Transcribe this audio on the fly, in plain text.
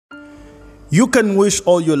You can wish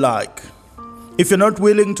all you like. If you're not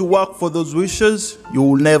willing to work for those wishes, you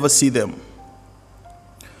will never see them.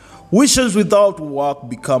 Wishes without work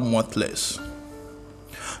become worthless.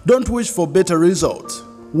 Don't wish for better results.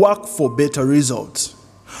 Work for better results.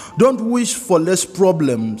 Don't wish for less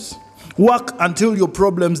problems. Work until your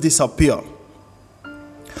problems disappear.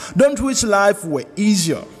 Don't wish life were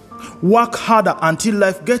easier. Work harder until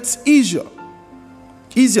life gets easier.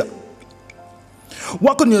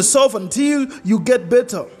 Work on yourself until you get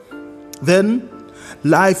better. Then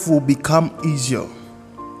life will become easier.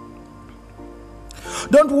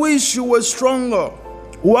 Don't wish you were stronger.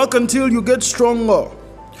 Work until you get stronger.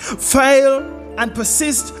 Fail and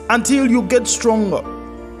persist until you get stronger.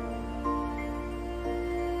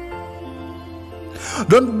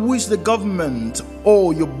 Don't wish the government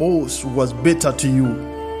or your boss was better to you.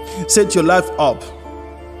 Set your life up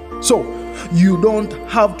so you don't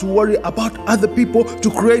have to worry about other people to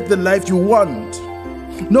create the life you want.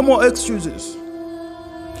 No more excuses.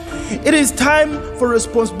 It is time for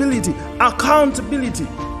responsibility, accountability.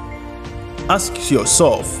 Ask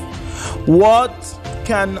yourself, what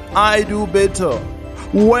can I do better?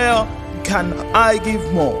 Where can I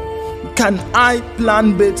give more? Can I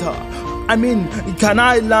plan better? Can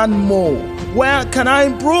I learn more? Where can I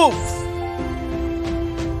improve?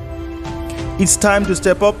 It's time to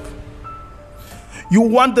step up. You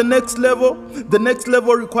want the next level? The next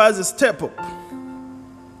level requires a step up.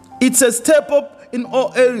 It's a step up in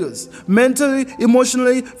all areas: mentally,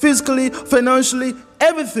 emotionally, physically, financially,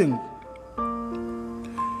 everything.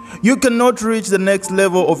 You cannot reach the next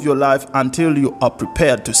level of your life until you are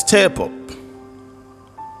prepared to step up.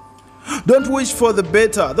 Don't wish for the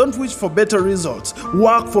better. Don't wish for better results.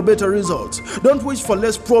 Work for better results. Don't wish for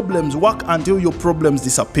less problems. Work until your problems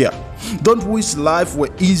disappear. Don't wish life were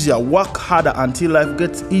easier. Work harder until life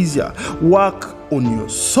gets easier. Work on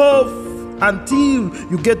yourself until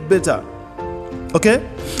you get better. Okay?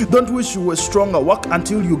 Don't wish you were stronger. Work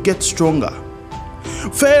until you get stronger.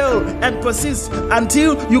 Fail and persist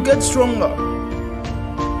until you get stronger.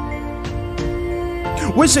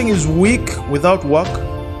 Wishing is weak without work.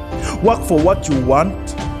 Work for what you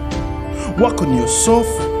want. Work on yourself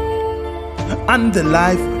and the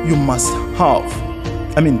life you must have.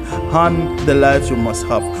 And the life you must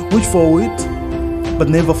have. Wish for it, but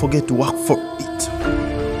never forget to work for it.